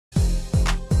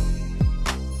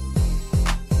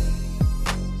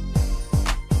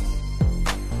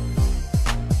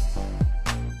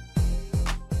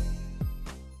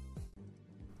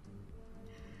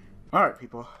Alright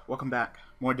people, welcome back.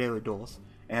 More Daily Duels.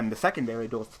 And the second Daily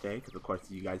Duels today, because of course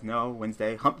you guys know,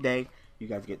 Wednesday, Hump Day, you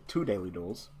guys get 2 Daily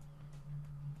Duels.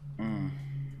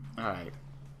 Alright.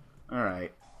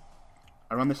 Alright.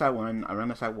 I run this at 1, I run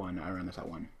this at 1, I run this at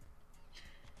 1.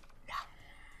 Yeah.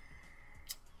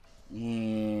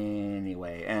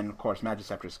 Anyway, and of course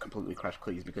Majespecter is completely crushed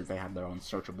Qliphort because they have their own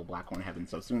searchable Black Horn Heaven,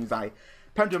 so as soon as I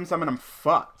pendulum summon, I'm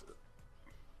fucked.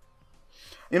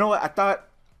 You know what,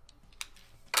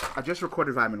 I just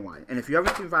recorded Vitamin Y, and if you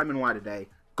haven't seen Vitamin Y today,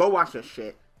 go watch this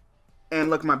shit, and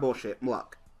look at my bullshit,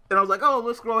 luck. And I was like, oh,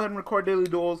 let's go ahead and record Daily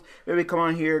Duels, maybe come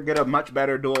on here, get a much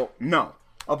better duel. No.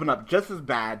 Open up just as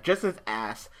bad, just as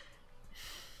ass.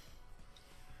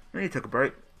 I need to take a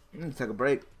break.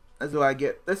 That's what I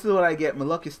get. This is what I get. My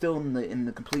luck is still in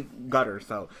the complete gutter,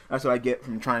 so that's what I get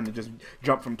from trying to just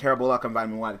jump from terrible luck on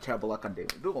Vitamin Y to terrible luck on Daily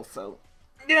Duels, so,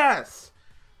 yes!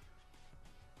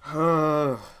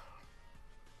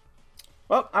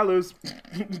 Well, I lose.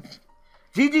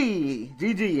 GG!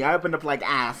 GG! I opened up like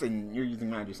ass, and you're using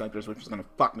Majespecters, which is gonna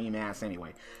fuck me in the ass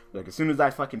anyway. Like, as soon as I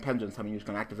fucking pendulum summon, you're just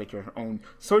gonna activate your own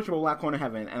searchable Black Horn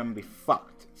Heaven, and I'm gonna be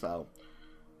fucked. So,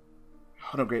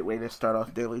 what a great way to start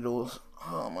off Daily Duels.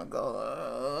 Oh my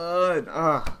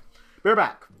god. We're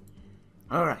back.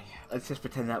 Alright, let's just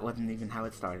pretend that wasn't even how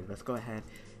it started. Let's go ahead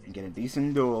and get a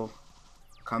decent duel.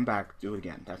 Come back, do it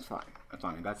again. That's fine. That's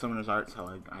fine. I got Summoner's Art,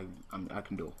 so I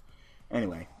can duel.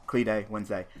 Anyway, Qliphort Day,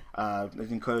 Wednesday. As you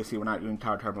can clearly see, we're not doing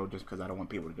Tower Turbo just because I don't want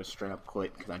people to just straight up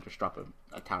quit because I just drop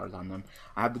a towers on them.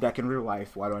 I have the deck in real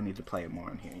life. Why do I need to play it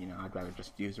more in here? You know, I'd rather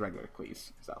just use regular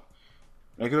Qliphort. So,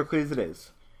 regular Qliphort it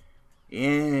is.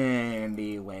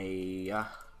 Anyway,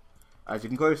 as you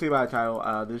can clearly see by the title,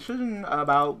 the decision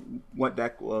about what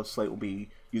deck Slate will be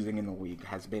using in the week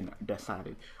has been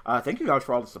decided. Thank you guys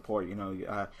for all the support. You know,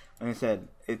 like I said,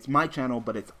 it's my channel,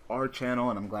 but it's our channel,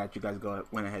 and I'm glad you guys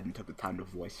went ahead and took the time to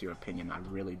voice your opinion. I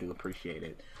really do appreciate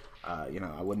it. You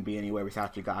know, I wouldn't be anywhere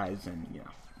without you guys, and you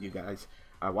know, you guys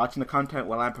are watching the content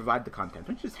while I provide the content.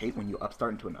 Don't you just hate when you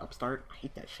upstart into an upstart? I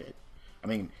hate that shit. I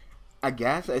mean, I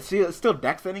guess it's still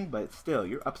deck thinning, but still,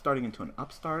 you're upstarting into an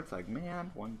upstart. It's like,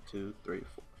 man, 1, 2, 3, 4,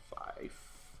 5.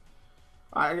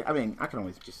 I mean, I can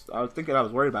always just. I was thinking I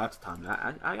was worried about X time.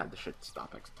 I got the shit to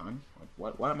stop X time.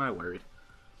 Like, what am I worried?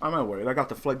 Why am I worried? I got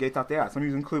the floodgates out the ass. I'm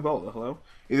using Qliphort. Hello.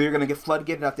 Either you're gonna get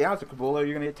floodgated out the ass with Qliphort, or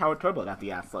you're gonna get tower turboed out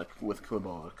the ass like with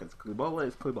Qliphort. Because Qliphort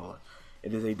is Qliphort.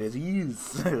 It is a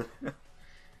disease.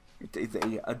 It is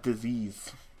a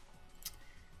disease.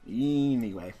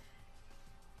 Anyway,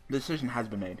 the decision has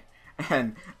been made,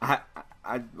 and I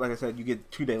like I said, you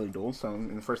get 2 Daily Duels. So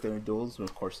in the first Daily Duels,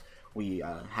 of course, we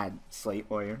had Slate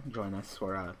Warrior join us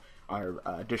for our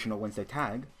additional Wednesday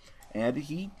tag, and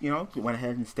he, you know, went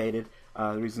ahead and stated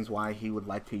the reasons why he would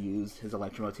like to use his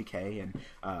Electro TK and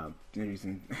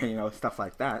using, you know, stuff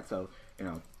like that. So, you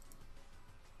know,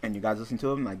 and you guys listen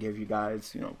to him. I gave you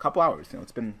guys, you know, a couple hours. You know,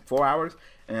 it's been 4 hours,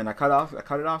 and I cut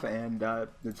it off, and the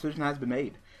decision has been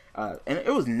made. And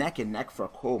it was neck and neck for a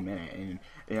cool minute, and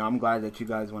you know, I'm glad that you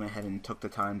guys went ahead and took the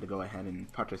time to go ahead and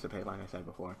participate, like I said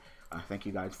before. Thank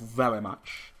you guys very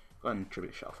much. Go ahead and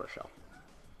tribute shell for a shell.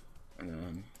 And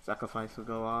then sacrifice will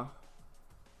go off.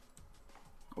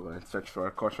 We'll go ahead and search for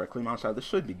a course for a clean monster. This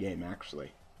should be game,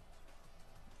 actually.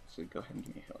 So go ahead and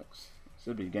give me a helix. This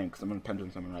should be game, because I'm going to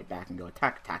pendulum summon right back and go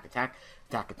attack, attack, attack,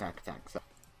 attack, attack, attack. So,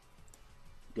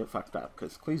 get fucked up,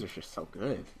 because Qliphort are just so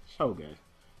good. So good.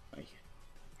 Like,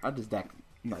 how does that,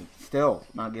 like, still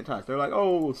not get touched? They're like,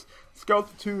 oh,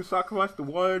 Skeleton 2, sacrifice the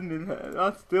 1, and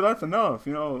that's enough,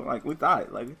 you know, like, we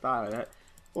thought, that,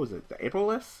 what was it, the April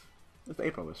list? It's the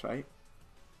April list, right?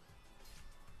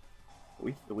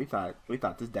 We thought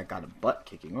this deck got a butt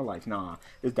kicking. We're like, nah,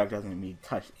 this deck doesn't need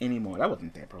touched anymore. That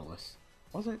wasn't the April list,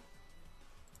 was it?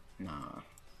 Nah.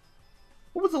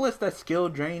 What was the list that Skill,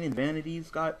 Drain, and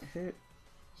Vanities got hit?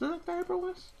 Was it like the April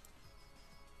list?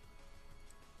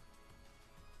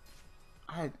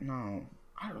 I don't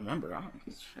remember.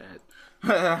 Shit.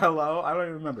 Hello? I don't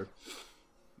even remember.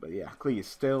 But yeah, Qliphort is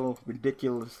still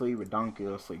ridiculously,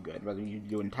 redonkulously good. Whether you're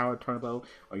doing Tower Turbo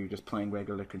or you're just playing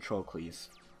regular control Qliphort.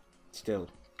 Still,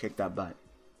 kick that butt.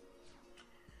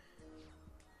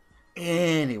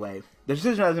 Anyway, the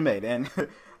decision hasn't been made, and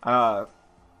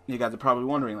you guys are probably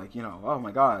wondering, like, you know, oh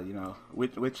my god, you know,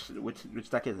 which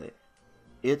deck is it?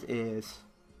 It is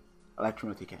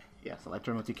Electro TK. Yes,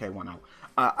 Electro TK 1-0.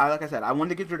 Like I said, I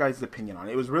wanted to get your guys' opinion on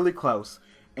it. It was really close,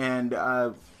 and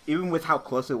even with how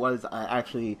close it was, I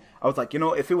was like, you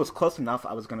know, if it was close enough,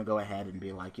 I was gonna go ahead and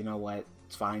be like, you know what,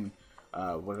 it's fine.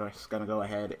 We're just gonna go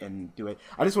ahead and do it.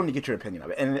 I just wanted to get your opinion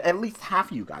of it, and at least half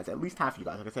of you guys, like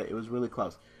I said, it was really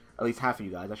close. At least half of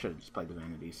you guys, I should have just played the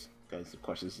Vanities. because of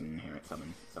course this is an inherent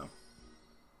summon. So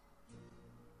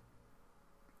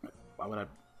why would I?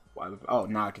 Why would, oh,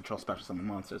 now I control special summon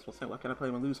monsters. Well, say, why can't I play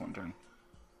them and lose one turn?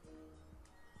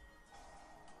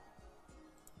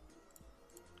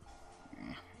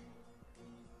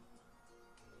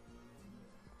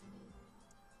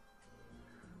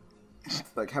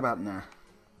 Like, how about nah?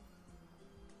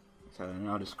 So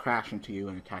I'll just crash into you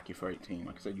and attack you for 18.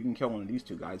 Like I said, you can kill one of these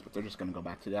two guys, but they're just going to go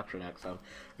back to the extra deck. So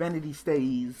Vanity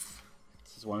stays.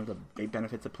 This is one of the big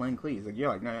benefits of playing Qliphort. Like, you're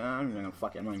like, no, I'm even going to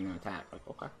fuck it. I'm not even going to attack. Like,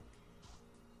 okay.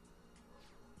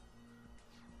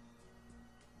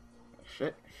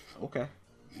 Shit. Okay.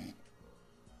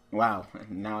 Wow.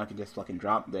 Now I can just fucking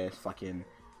drop this, fucking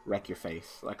wreck your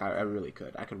face. Like, I really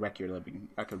could. I could wreck your living.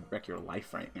 I could wreck your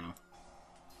life right now.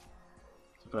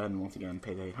 Go ahead and once again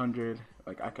pay the 800.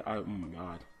 Like oh my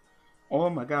god, oh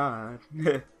my god,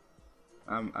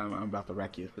 I'm about to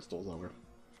wreck you. Pistol's over.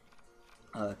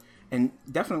 And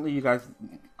definitely, you guys,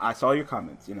 I saw your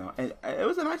comments. You know, and it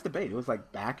was a nice debate. It was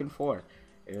like back and forth.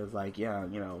 It was like, yeah,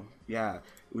 you know, yeah,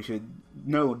 we should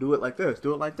do it like this,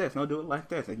 do it like this, no, do it like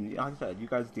this. And like I said, you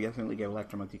guys definitely gave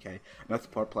Electrum OTK. No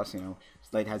support. Plus, you know,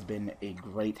 Slate has been a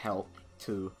great help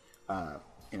to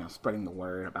you know, spreading the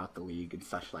word about the league and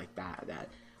such like that.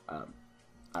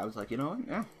 I was like, you know what?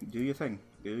 Yeah, do your thing.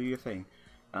 Do your thing.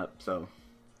 So,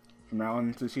 from now on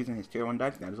into the season, his tier 1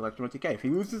 deck, that is Electrum TK. If he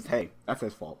loses, hey, that's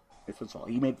his fault. It's his fault.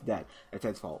 He made the deck. It's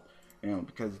his fault. You know,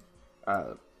 because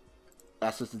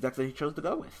that's just the deck that he chose to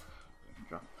go with.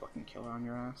 Drop a fucking killer on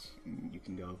your ass, and you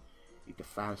can go eat the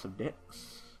fattest of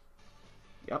dicks.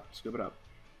 Yep, scoop it up.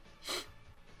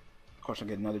 Of course, I'll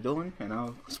get another dueling, and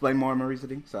I'll explain more on my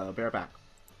reasoning, so I'll be right back.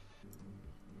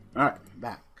 Alright,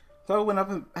 back. So I went up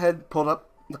and had pulled up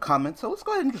the comments, so let's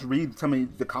go ahead and just read some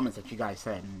of the comments that you guys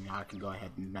said, and I can go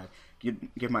ahead and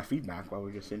give my feedback while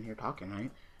we're just sitting here talking,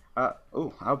 right?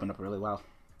 Oh, I opened up really well.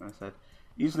 I said,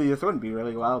 usually this wouldn't be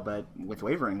really well, but with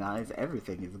Wavering Eyes,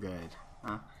 everything is good.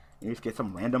 You just get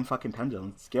some random fucking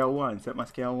pendulum. Scale 1, set my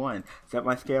scale 1, set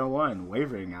my scale 1,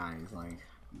 Wavering Eyes, like,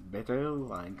 bitter,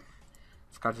 like,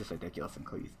 it's kind of just ridiculous and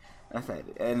Qliphort. That's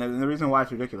it. And the reason why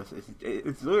it's ridiculous is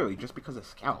it's literally just because of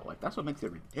Scout. Like, that's what makes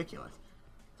it ridiculous.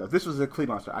 So if this was a Qliphort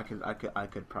monster, I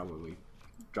could probably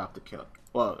drop the kill.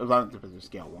 Well, as long as it was a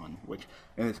scale 1, which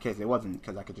in this case it wasn't,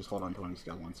 because I could just hold on to any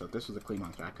scale 1. So if this was a Qliphort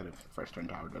monster, I could have first turn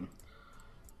towered them.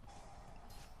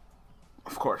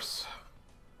 Of course,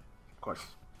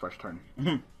 first turn.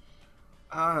 Yeah,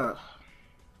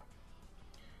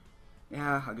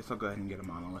 I guess I'll go ahead and get a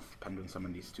monolith. Pendulum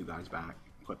summon these two guys back.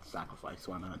 Put the sacrifice.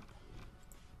 Why not? I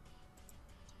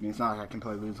mean, it's not like I can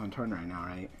play lose on turn right now,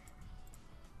 right?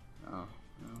 Oh,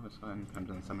 no, let's go ahead and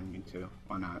pendulum summon you too.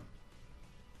 Why not?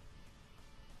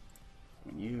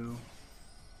 Summon you.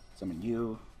 Summon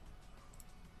you.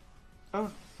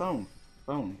 Oh, phone.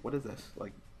 Phone. What is this?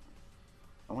 Like,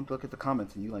 I want to look at the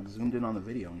comments and you like zoomed in on the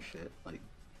video and shit. Like,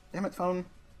 damn it, phone.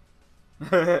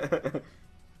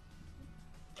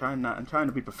 I'm trying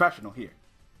to be professional here.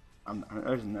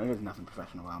 There's nothing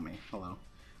professional about me. Hello.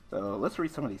 So let's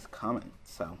read some of these comments.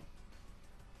 So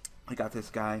I got this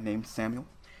guy named Samuel,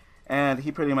 and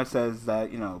he pretty much says that,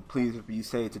 you know, please, if you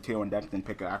say it's a tier 1 deck, then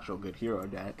pick an actual good hero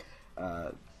deck.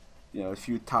 You know, a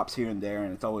few tops here and there,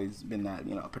 and it's always been that,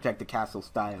 you know, protect the castle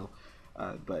style.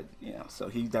 But, you know, so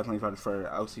he definitely voted for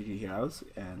OCG Heroes,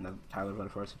 and Tyler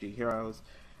voted for OCG Heroes.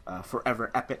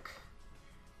 Forever Epic.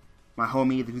 My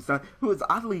homie, who is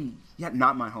oddly yet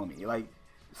not my homie. Like,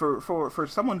 for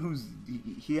someone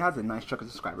he has a nice chunk of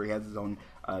subscriber, he has his own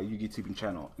yugitubing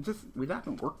channel. We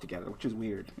haven't worked together, which is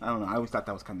weird. I don't know. I always thought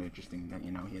that was kind of interesting that,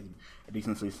 you know, he has a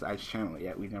decently sized channel,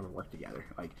 yet we've never worked together.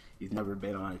 Like, he's never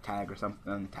been on a tag or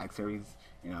something, tag series.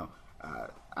 You know,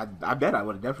 I bet I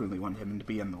would have definitely wanted him to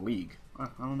be in the league. I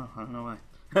don't know. I don't know why.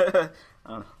 I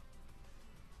don't know.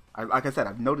 Like I said,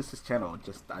 I've noticed his channel.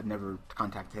 Just I've never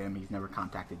contacted him. He's never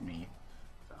contacted me.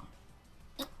 So,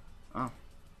 oh,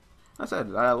 I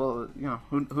said, well, you know,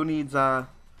 who needs Level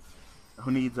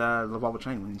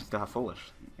Train when you still have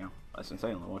Foolish? You know, that's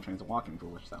insane. Level Train's a walking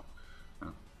Foolish, so.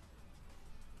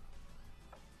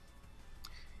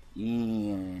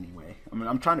 Anyway, I mean,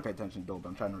 I'm trying to pay attention to Duel, but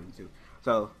I'm trying to read too.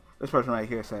 So this person right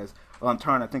here says, well, I'm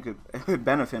trying to think it would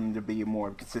benefit him to be a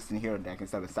more consistent hero deck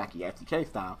instead of Saki FTK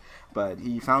style, but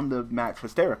he found the match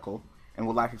hysterical and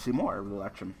would like to see more of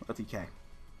Electrum FTK.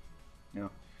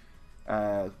 You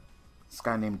know, this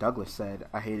guy named Douglas said,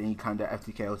 I hate any kind of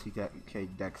FTK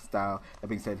OTK deck style. That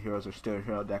being said, heroes are still a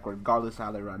hero deck regardless of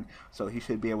how they run, so he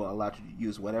should be able to allow to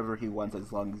use whatever he wants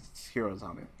as long as it's heroes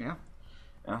on it. Yeah,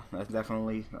 that's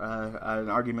definitely an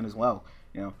argument as well.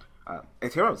 You know.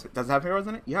 It's heroes. Does it have heroes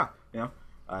in it? Yeah. You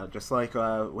Just like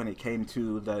when it came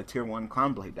to the tier 1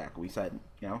 Clownblade deck, we said,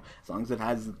 you know, as long as it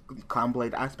has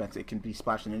Clownblade aspects, it can be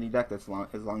splashed in any deck as long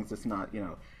as it's not, you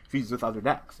know, fused with other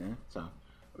decks. Yeah? So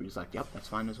we're just like, yep, that's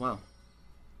fine as well.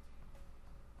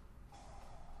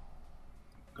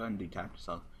 Go ahead and detach,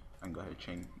 so I can go ahead and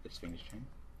chain this Phoenix chain.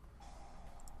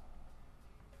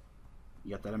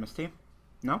 You got that MST?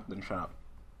 No? Then shut up.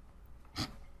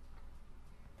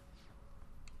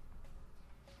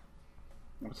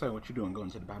 I'm saying, what you doing going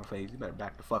to the battle phase? You better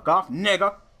back the fuck off,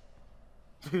 nigga!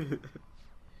 Like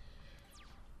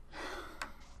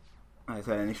I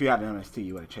said, and if you had an MST,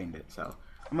 you would have chained it, so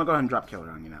I'm gonna go ahead and drop killer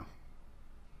on you now.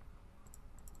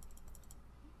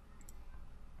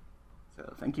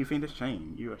 So, thank you, Phoenix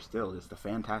Chain. You are still just a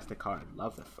fantastic card.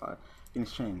 Love the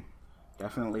Phoenix Chain.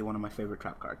 Definitely one of my favorite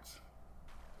trap cards.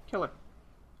 Killer.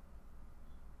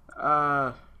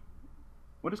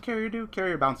 What does Carrier do?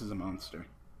 Carrier bounces a monster.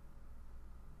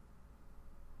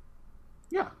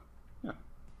 Yeah.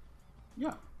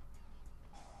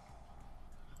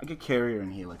 I get Carrier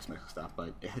and Helix mixed up,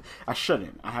 but I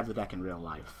shouldn't. I have the deck in real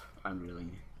life. I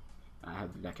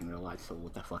have the deck in real life, so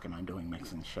what the fuck am I doing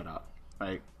mixing shit up?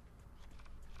 Right?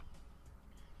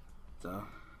 So,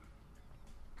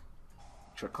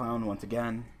 Trick Clown once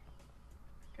again.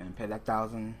 Gonna pay that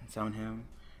 1,000, summon him.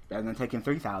 Better than taking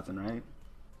 3,000, right?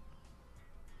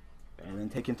 Better than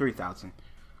taking 3,000.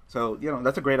 So, you know,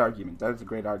 that's a great argument. That is a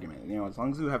great argument. You know, as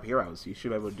long as you have heroes, you should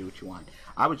be able to do what you want.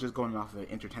 I was just going off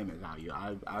of entertainment value.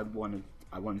 I wanted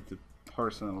to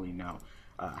personally know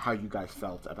how you guys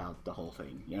felt about the whole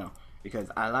thing, you know, because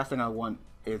last thing I want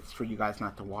is for you guys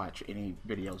not to watch any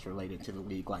videos related to the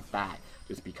league like that,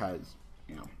 just because,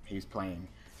 you know, he's playing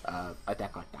a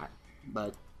deck like that.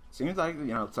 But seems like, you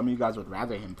know, some of you guys would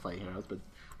rather him play heroes, but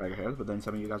regular heroes, but then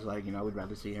some of you guys are like, you know, would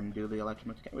rather see him do the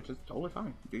election, which is totally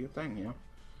fine. Do your thing, you know.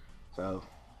 So,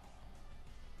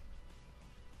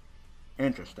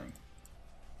 interesting.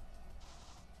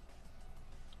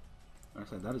 Like I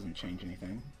said, that doesn't change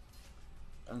anything.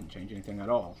 That doesn't change anything at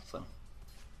all, so.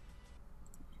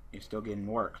 You're still getting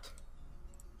worked.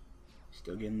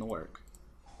 Still getting the work.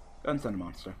 Go ahead and send a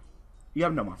monster. You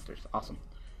have no monsters. Awesome.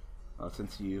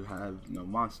 Since you have no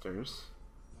monsters,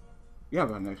 you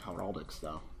have a nice heraldics,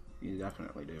 though. You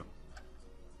definitely do.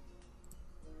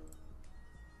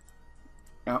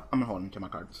 Now, I'm holding to my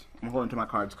cards. I'm holding to my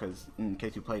cards because in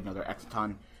case you played another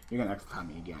Exaton, you're gonna Exaton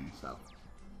me again, so.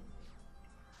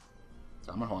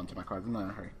 So I'm gonna hold on to my cards. I'm not in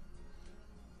a hurry.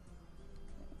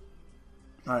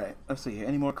 Alright, let's see.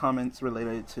 Any more comments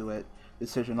related to it?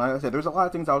 Decision. Like I said, there's a lot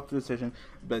of things out to the decision,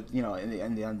 but, you know, in the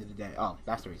end of the day, oh,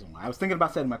 that's the reason why. I was thinking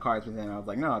about setting my cards, but then I was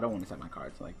like, no, I don't want to set my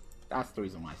cards. Like, that's the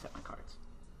reason why I set my cards.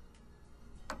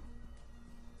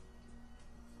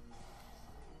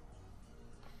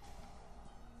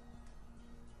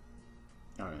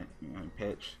 Alright,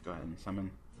 pitch, go ahead and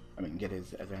summon. I mean, get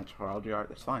his advanced heraldry art,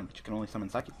 that's fine, but you can only summon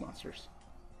psychic monsters.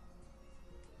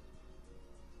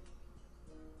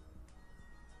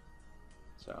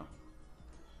 So,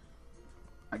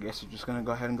 I guess you're just gonna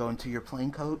go ahead and go into your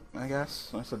plain coat, I guess.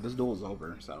 Like I said, this duel is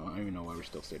over, so I don't even know why we're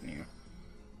still sitting here.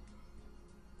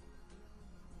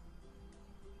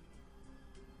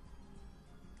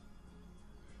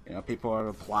 You know, people are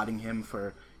applauding him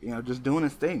for, you know, just doing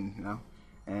his thing, you know.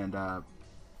 And,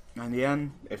 in the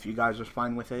end, if you guys are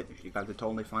fine with it, if you guys are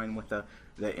totally fine with the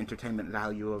entertainment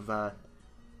value of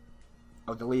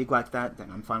the league like that,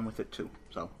 then I'm fine with it too.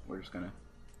 So, we're just gonna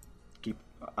keep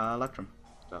Electrum.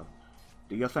 So,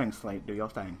 do your thing, Slate. Do your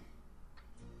thing.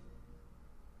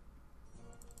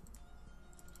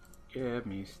 Give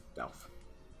me stealth.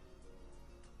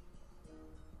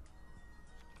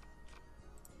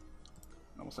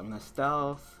 Almost summon that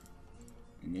stealth.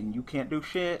 And then you can't do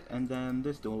shit, and then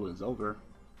this duel is over.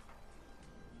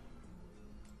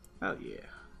 Hell yeah.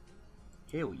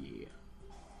 Hell yeah.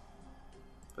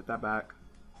 Put that back.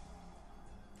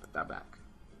 Put that back.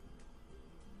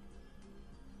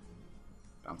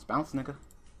 Bounce, bounce, nigga.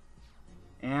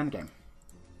 And game.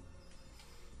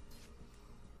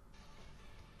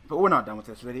 But we're not done with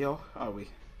this video, are we?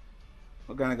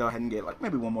 We're gonna go ahead and get, like,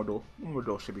 maybe one more duel. One more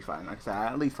duel should be fine. Like I said, I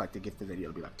at least like to get the video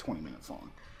to be like 20 minutes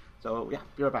long. So, yeah,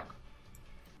 be right back.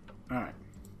 Alright.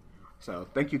 So,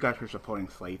 thank you guys for supporting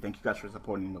Slate. Thank you guys for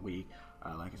supporting the league.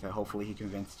 Like I said, hopefully he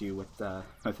convinced you with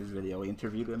his video. We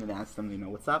interviewed him and asked him, you know,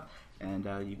 what's up. And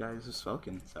you guys have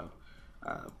spoken. So,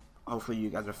 hopefully you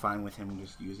guys are fine with him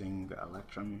just using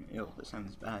Electrum. Ew, this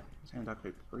sounds bad. This sounds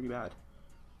actually pretty bad.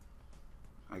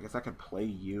 I guess I could play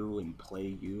you and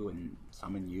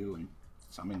summon you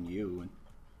and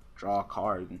draw a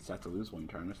card and set to lose one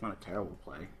turn. It's not a terrible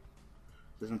play.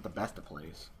 This isn't the best of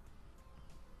plays.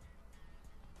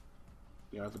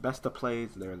 There are the best of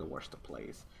plays, there are the worst of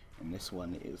plays. And this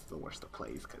one is the worst of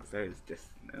plays, because there's just,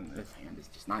 this hand is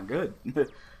just not good. This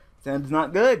hand's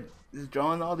not good. It's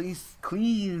drawing all these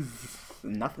Qlis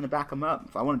and nothing to back them up.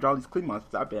 If I want to draw these Qli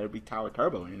monsters, I better be Tower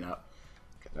Turboing it up.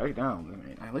 Because right now, I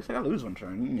mean, at least I gotta lose one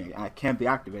turn. I can't be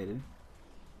activated.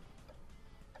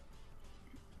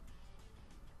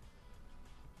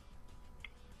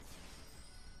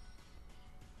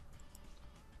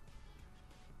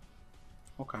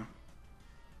 Okay.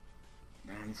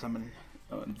 And summon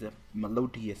the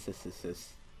Melodious.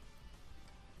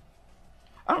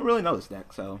 I don't really know this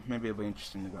deck, so maybe it'll be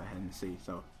interesting to go ahead and see.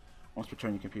 So, once per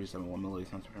turn, you can summon one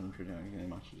Melodious. Once per turn, you can any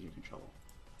monsters you control.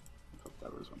 Hope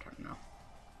that was one turn now.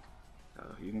 So,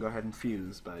 you can go ahead and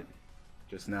fuse, but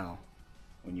just know,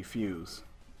 when you fuse,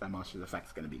 that monster's effect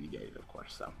is going to be negated, of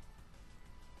course, so.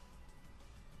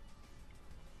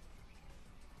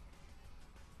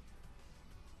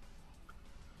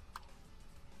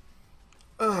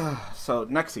 So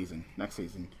next season,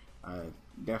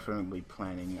 definitely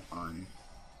planning on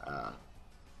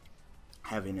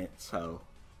having it so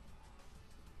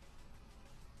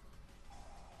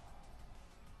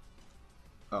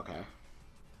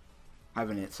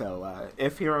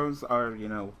if heroes are, you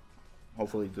know,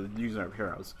 hopefully the user of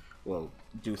heroes will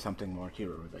do something more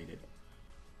hero related,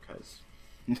 because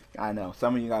I know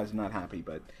some of you guys are not happy,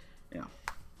 but you know,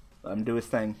 let him do his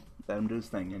thing. Let him do his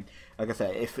thing. And like I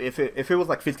said, if it was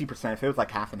like 50%, if it was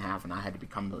like half and half, and I had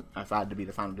to if I had to be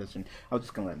the final decision, I was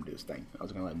just gonna let him do his thing.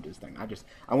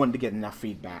 I wanted to get enough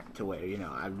feedback to where, you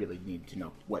know, I really needed to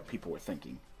know what people were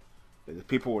thinking. Because if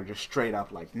people were just straight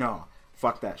up like, no,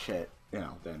 fuck that shit, you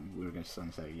know, then we were just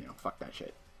gonna say, you know, fuck that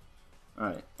shit. All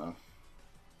right. Well,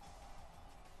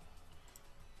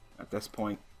 at this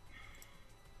point,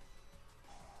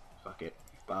 fuck it.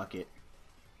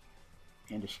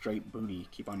 And a straight booty.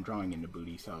 Keep on drawing in the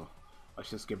booty, so let's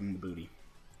just give him the booty.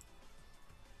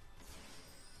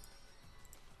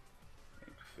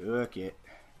 Fuck it.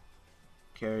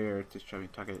 Carrier, just try to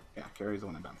tuck it. Yeah, carrier's the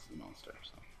one that bounces the monster,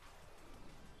 so.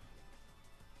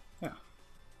 Yeah.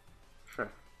 Sure.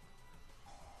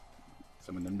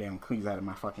 Some of them damn Qlis out of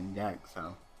my fucking deck,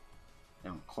 so they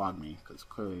don't clog me, because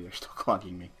clearly they're still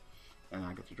clogging me. And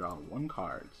I get to draw one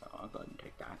card, so I'll go ahead and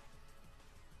take that.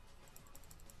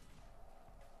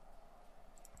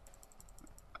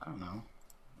 I don't know.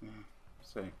 Yeah,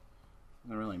 see.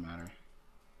 Doesn't really matter.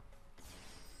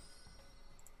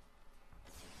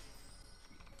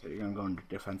 So you're gonna go into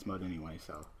defense mode anyway,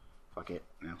 so fuck it.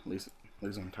 Now lose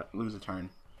a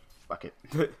turn. Fuck it.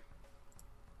 I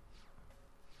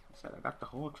said I got the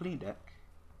whole Qli deck.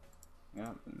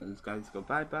 Yeah, and those guys go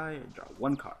bye bye. I draw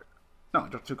one card. No, I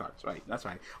draw two cards. Right, that's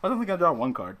right. I don't think I draw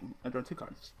one card. I draw two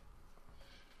cards.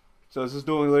 So is this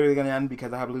duel literally going to end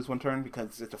because I have to lose one turn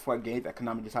because it's a floodgate that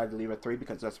Konami decided to leave at 3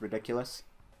 because that's ridiculous?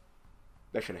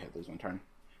 They should have hit lose one turn.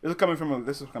 This is coming from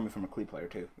a Qli player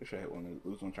too. They should have hit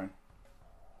lose one turn.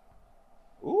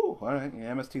 Ooh, alright.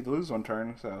 Yeah, MST to lose one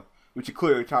turn, so which you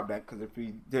clearly top deck, because if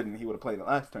he didn't, he would have played it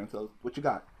last turn. So what you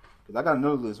got? Because I got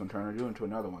another lose one turn. Or do into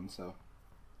another one, so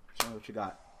show me what you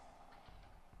got.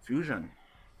 Fusion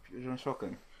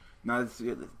Shotgun. Now,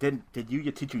 did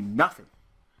Yu-Gi teach you nothing?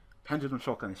 Pendulum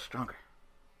Shotgun is stronger.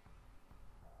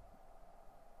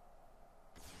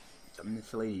 Summon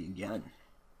this lady again.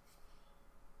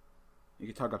 You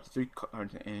can target up to 3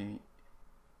 cards in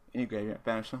any graveyard,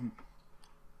 banish them,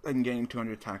 and gain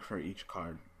 200 attack for each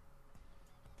card.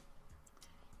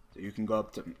 So you can go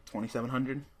up to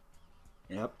 2,700.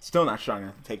 Yep, still not strong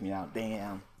enough to take me out.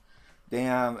 Damn,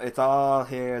 it's all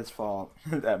his fault.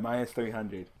 At minus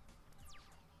 300.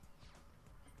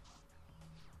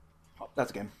 Oh,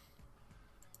 that's a game.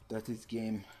 That is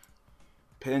game.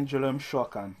 Pendulum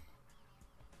Shotgun.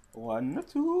 1,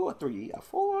 2, 3,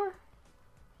 4.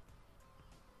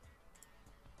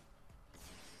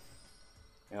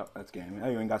 Yep, that's game.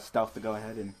 I even got stealth to go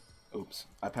ahead and... Oops.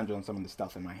 I pendulum summoned the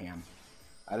stealth in my hand.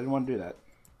 I didn't want to do that.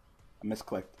 I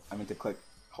misclicked. I meant to click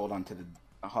hold on to the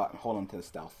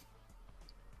stealth.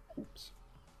 Oops.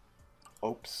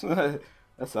 That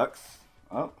sucks.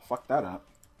 Oh, fuck that up.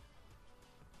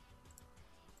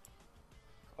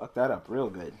 Fuck that up real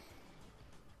good.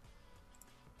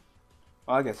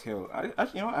 Well, I guess he'll...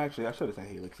 you know, actually, I should have said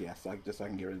Helix, yes. Just so I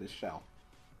can get rid of this shell.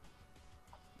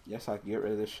 Yes, I can get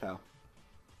rid of this shell.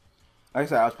 Like I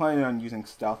said, I was planning on using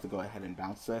stealth to go ahead and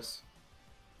bounce this.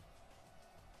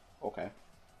 Okay.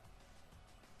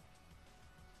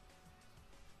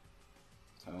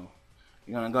 So,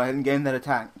 you're gonna go ahead and gain that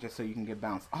attack just so you can get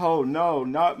bounced. Oh no,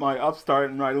 not my upstart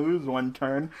and I lose one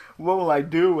turn. What will I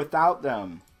do without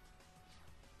them?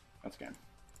 That's game.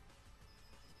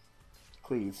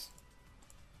 Please.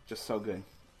 just so good.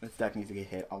 This deck needs to get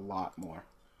hit a lot more.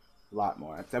 A lot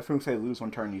more. I definitely say lose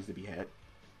 1 turn needs to be hit.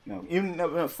 You know,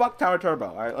 even fuck Tower Turbo.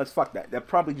 All right, let's fuck that. That's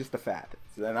probably just a fad.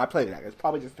 And I played that. It's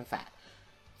probably just a fad.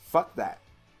 Fuck that.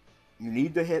 You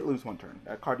need to hit lose 1 turn.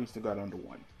 That card needs to go down to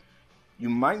 1. You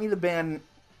might need to ban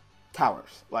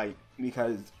towers, like,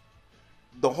 because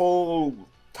the whole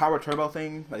Tower Turbo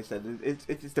thing, like I said,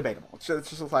 it's debatable. It's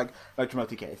just like Jamal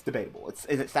TK. It's debatable.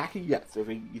 Is it sacky? Yes. If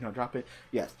we drop it,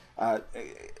 yes.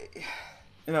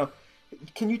 You know.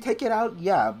 Can you take it out?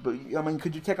 Yeah, but I mean,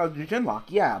 could you take out your Genlock?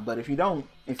 Yeah, but if you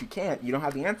can't, you don't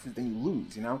have the answers, then you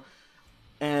lose, you know?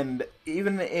 And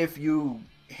even if you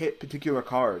hit particular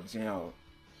cards, you know,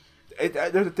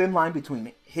 there's a thin line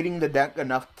between hitting the deck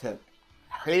enough to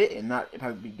hit it and not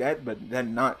have it be dead, but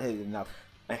then not hit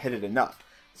it enough.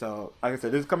 So, like I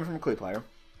said, this is coming from a Qliphort player.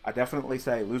 I definitely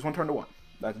say lose 1 turn to 1.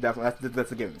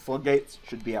 That's a given. Floodgates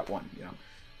should be at 1, you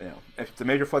know. If it's a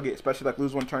major floodgate, especially like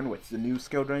lose 1 turn with the new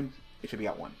skill drain, it should be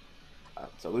at 1.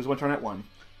 So lose 1 turn at 1.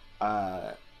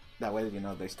 That way, you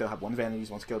know, they still have 1 vanities,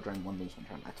 1 skill drain, 1 lose 1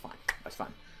 turn. That's fine. That's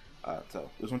fine.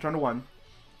 So lose 1 turn to 1.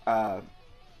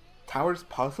 Towers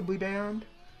possibly banned.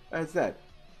 As I said,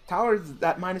 towers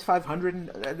that minus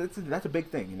 500. That's a big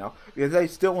thing, you know, because they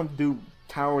still want to do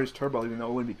Towers Turbo, even though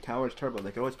it wouldn't be Towers Turbo.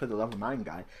 They could always play the level 9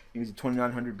 guy. Use a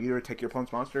 2900 beater, take your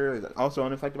opponent's monster. Also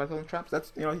unaffected by summon traps.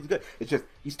 That's, you know, he's good. It's just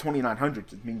he's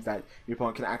 2900. It means that your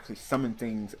opponent can actually summon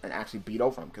things and actually beat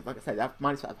over him. Because like I said, that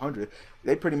minus 500,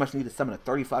 they pretty much need to summon a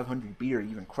 3500 beater,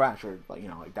 even crash, or like, you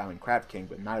know, like Diamond Crab King.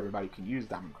 But not everybody can use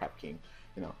Diamond Crab King,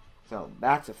 you know. So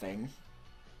that's a thing.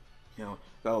 You know,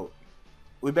 so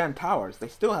we banned towers. They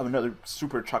still have another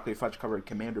super chocolate fudge covered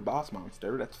commander boss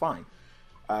monster. That's fine.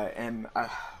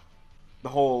 The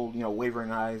whole, you know,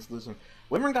 Wavering Eyes, losing.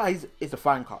 Wavering Eyes is a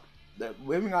fine card. The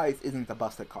Wavering Eyes isn't the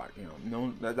busted card, you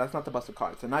know. No, that's not the busted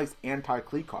card. It's a nice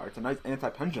anti-Qli card. It's a nice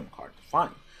anti-Pendulum card. It's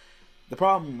fine. The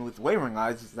problem with Wavering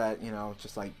Eyes is that, you know,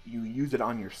 just like you use it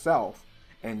on yourself,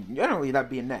 and generally that'd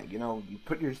be a neg. You know, you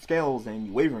put your scales and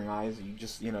you Wavering Eyes, and you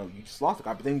just lost the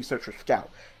card. But then you search for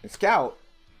Scout, and Scout,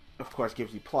 of course,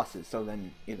 gives you pluses. So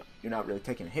then, you know, you're not really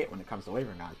taking a hit when it comes to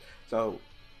Wavering Eyes. So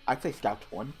I'd say Scout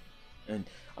 1. And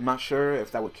I'm not sure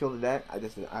if that would kill the deck. I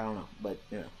don't know. But,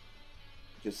 you know,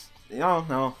 just, you know,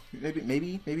 no.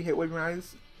 Maybe hit Wavering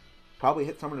Eyes. Probably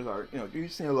hit Summoner's Art. You know, you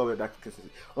just need to lower the deck's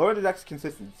consistency. Lower the deck's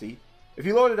consistency. If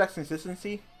you lower the deck's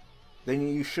consistency, then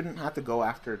you shouldn't have to go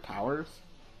after towers.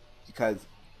 Because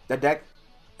the deck,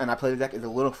 and I play the deck, is a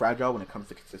little fragile when it comes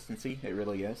to consistency. It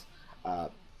really is.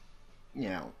 You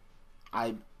know,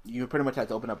 you pretty much have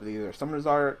to open up with either a Summoner's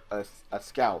Art, a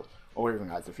Scout, or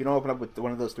Wavering Eyes. If you don't open up with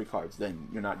one of those 3 cards, then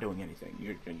you're not doing anything.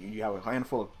 You have a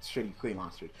handful of shitty Qli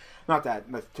monsters. Not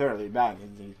that that's terribly bad.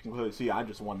 And you can clearly see I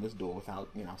just won this duel without,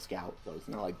 you know, Scout. So it's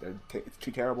not like it's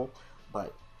too terrible.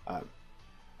 But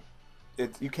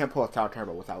you can't pull a Tower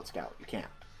Turbo without Scout. You can't.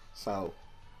 So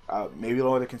maybe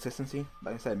lower the consistency.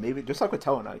 Like I said, maybe just like with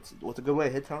Tellarknights. What's a good way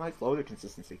to hit Tellarknights? Lower the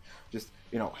consistency. Just,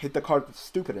 you know, hit the card that's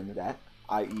stupid into that,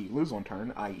 i.e. lose 1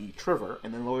 turn, i.e. Trigger,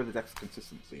 and then lower the deck's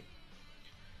consistency.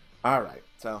 Alright,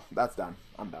 so that's done.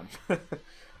 I'm done.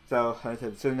 So, like I said,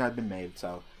 the decision has been made,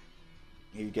 so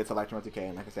he gets Electrum TK,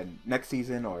 and like I said, next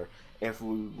season, or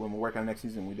when we work on next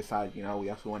season, we decide, you know, we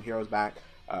also want Heroes back,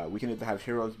 we can either have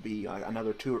Heroes be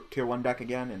another tier 1 deck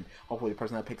again, and hopefully the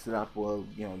person that picks it up will,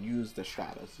 you know, use the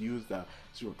Stratus, use the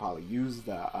Super Poly, use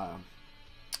the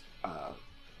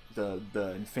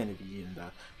Infinity and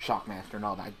the Shockmaster and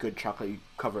all that good chocolate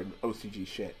covered OCG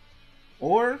shit.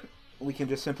 Or we can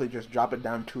just simply drop it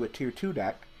down to a tier 2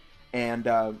 deck, and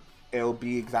it'll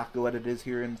be exactly what it is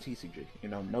here in TCG. You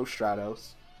know, no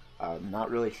Stratos,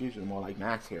 not really Fusion, more like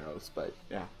Max Heroes, but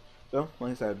yeah. So,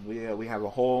 like I said, we have a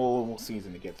whole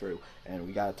season to get through, and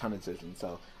we got a ton of decisions.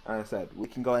 So, like I said, we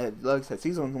can go ahead. Like I said,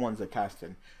 season 1's a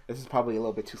casting. This is probably a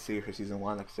little bit too serious for season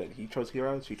 1. Like I said, he chose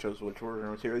Heroes. He chose whichever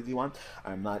materials he wants.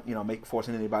 I'm not, you know,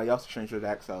 forcing anybody else to change their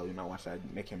deck. So, you know, watch that,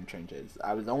 make him change his.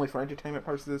 I was only for entertainment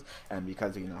purposes, and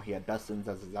because, you know, he had Dustin's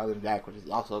as his other deck, which is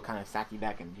also kind of Saki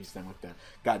deck, and he's done with the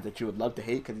guys that you would love to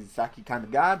hate because he's a Saki kind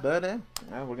of guy. But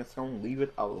we're just gonna leave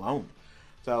it alone.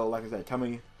 So, like I said, tell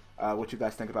me what you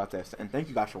guys think about this, and thank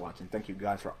you guys for watching. Thank you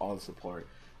guys for all the support.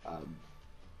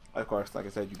 Of course, like I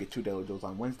said, you get 2 Daily Duels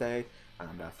on Wednesday,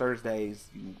 and Thursdays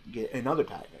you get another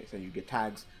tag. So you get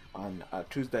tags on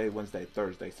Tuesday, Wednesday,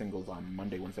 Thursday, singles on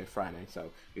Monday, Wednesday, Friday. So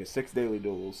you get 6 Daily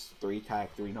Duels, 3 tag,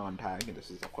 3 non-tag, and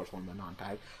this is of course one of the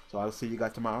non-tag. So I'll see you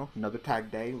guys tomorrow, another tag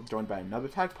day, joined by another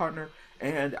tag partner,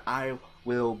 and I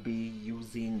will be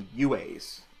using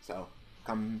UAs. So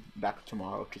come back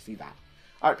tomorrow to see that.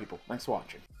 Alright people, thanks for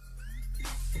watching.